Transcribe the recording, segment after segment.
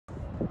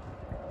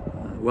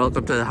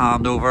Welcome to the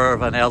handover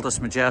of an Elddis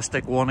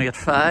Majestic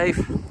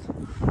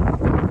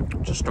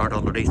 185. Just start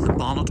underneath the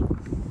bonnet.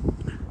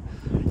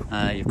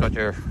 You've got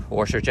your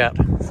washer jet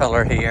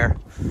filler here.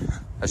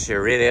 That's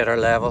your radiator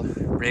level,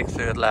 brake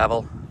fluid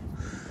level.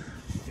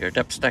 Your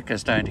dipstick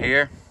is down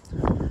here.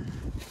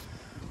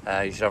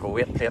 You should have a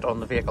weight plate on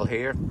the vehicle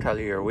here, tell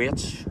you your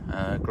weights.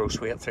 Gross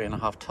weight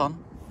 3.5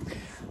 ton.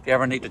 If you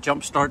ever need to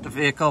jump start the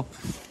vehicle,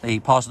 the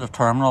positive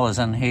terminal is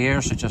in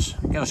here, so just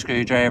get a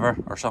screwdriver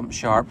or something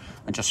sharp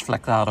and just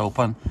flick that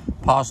open.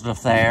 Positive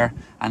there,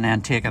 and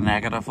then take a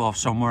negative off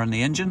somewhere in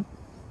the engine.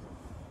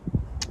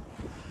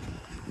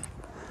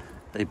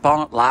 The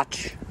bonnet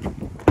latch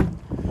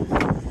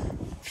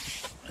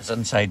is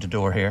inside the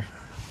door here.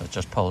 It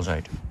just pulls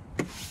out.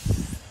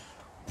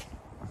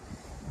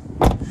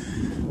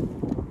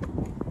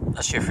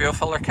 That's your fuel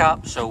filler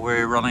cap, so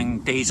we're running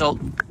diesel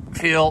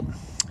fuel.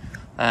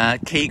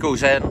 Key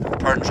goes in,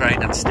 turns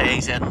around and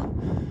stays in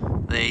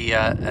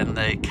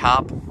the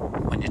cap.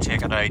 When you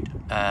take it out,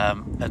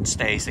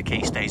 the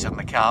key stays in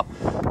the cap.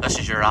 This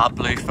is your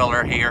AdBlue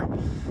filler here.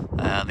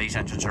 These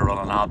engines are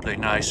running AdBlue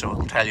now, so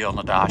it'll tell you on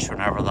the dash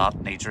whenever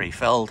that needs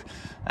refilled.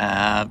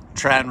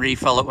 Try and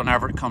refill it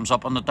whenever it comes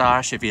up on the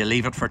dash. If you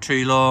leave it for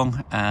too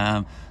long,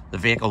 the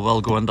vehicle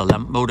will go into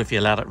limp mode if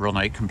you let it run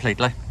out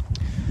completely.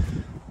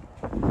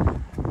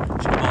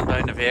 So come on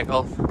down the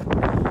vehicle.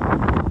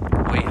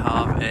 We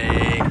have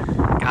a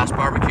gas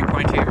barbecue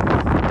point here.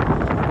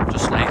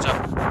 Just slides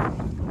up,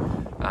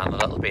 and the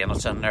little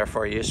bayonet's in there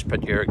for you. Just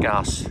put your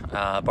gas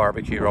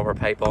barbecue rubber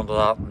pipe onto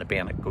that, and the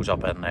bayonet goes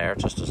up in there.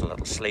 Just as a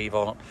little sleeve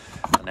on it,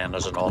 and then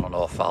there's an on and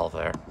off valve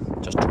there.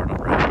 Just turn it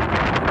around.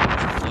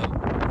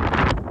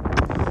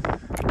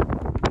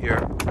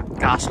 Your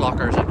gas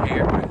lockers in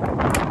here. 2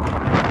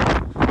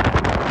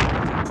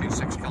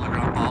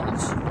 6-kilogram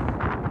bottles.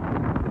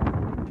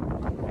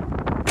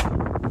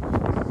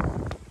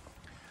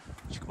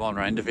 Come on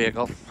round the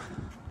vehicle.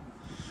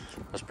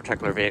 This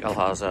particular vehicle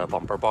has a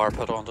bumper bar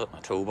put on it,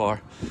 a tow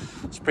bar.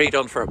 It's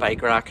pre-done for a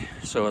bike rack,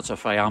 so it's a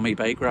Fiami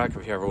bike rack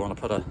if you ever want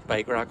to put a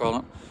bike rack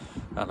on it,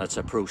 and it's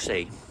a Pro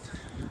C.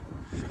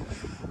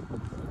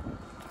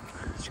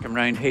 Let's come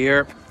round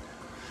here.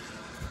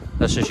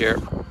 This is your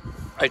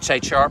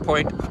outside shower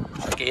point.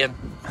 Again,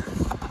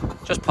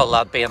 just pull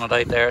that bayonet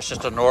out there. It's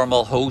just a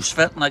normal hose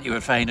fitting that you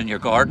would find in your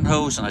garden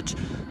hose, and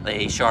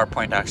the shower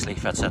point actually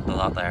fits into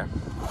that there.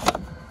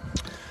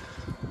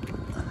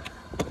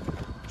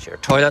 Your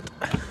toilet,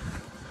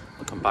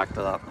 we'll come back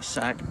to that in a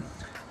sec.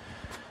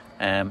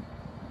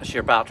 It's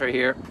your battery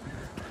here.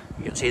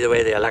 You can see the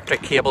way the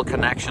electric cable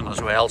connection as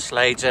well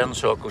slides in,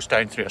 so it goes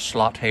down through a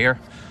slot here.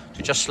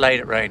 So just slide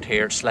it round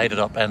here, slide it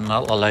up in,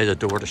 that'll allow the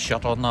door to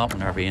shut on that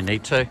whenever you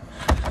need to.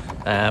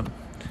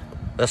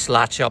 This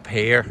latch up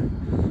here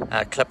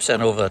clips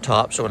in over the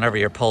top, so whenever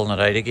you're pulling it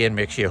out again,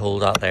 make sure you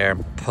hold that there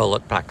and pull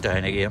it back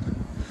down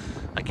again.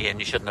 Again,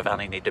 you shouldn't have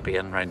any need to be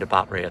in around the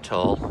battery at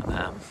all.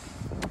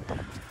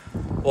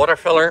 Water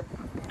filler,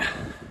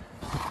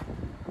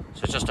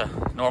 so just a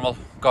normal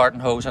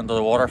garden hose into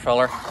the water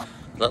filler.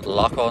 Little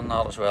lock on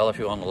that as well if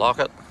you want to lock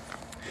it.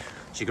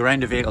 So you go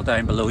around the vehicle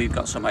down below, you've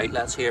got some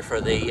outlets here for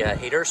the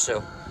heaters,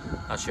 so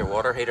that's your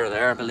water heater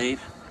there, I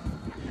believe.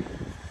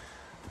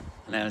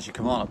 And then as you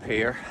come on up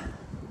here,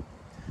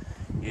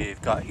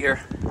 you've got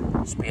your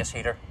space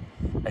heater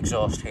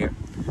exhaust here.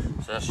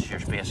 So this is your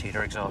space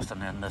heater exhaust,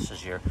 and then this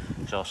is your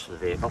exhaust for the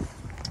vehicle.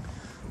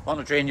 Want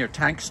to drain your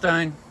tanks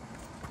down.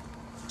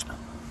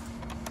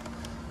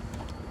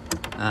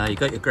 You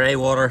got your grey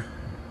water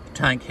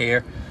tank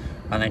here,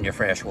 and then your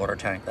fresh water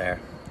tank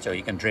there. So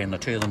you can drain the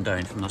two of them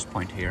down from this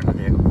point here in the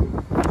vehicle.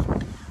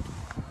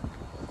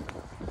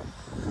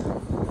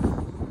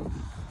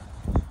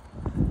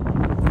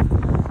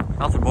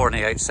 Nothing more on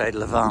the outside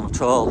of the van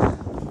at all.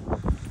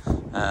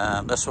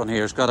 This one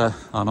here has got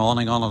an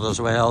awning on it as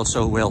well,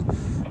 so we'll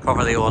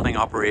cover the awning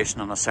operation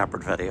in a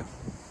separate video.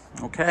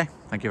 Okay,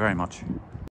 thank you very much.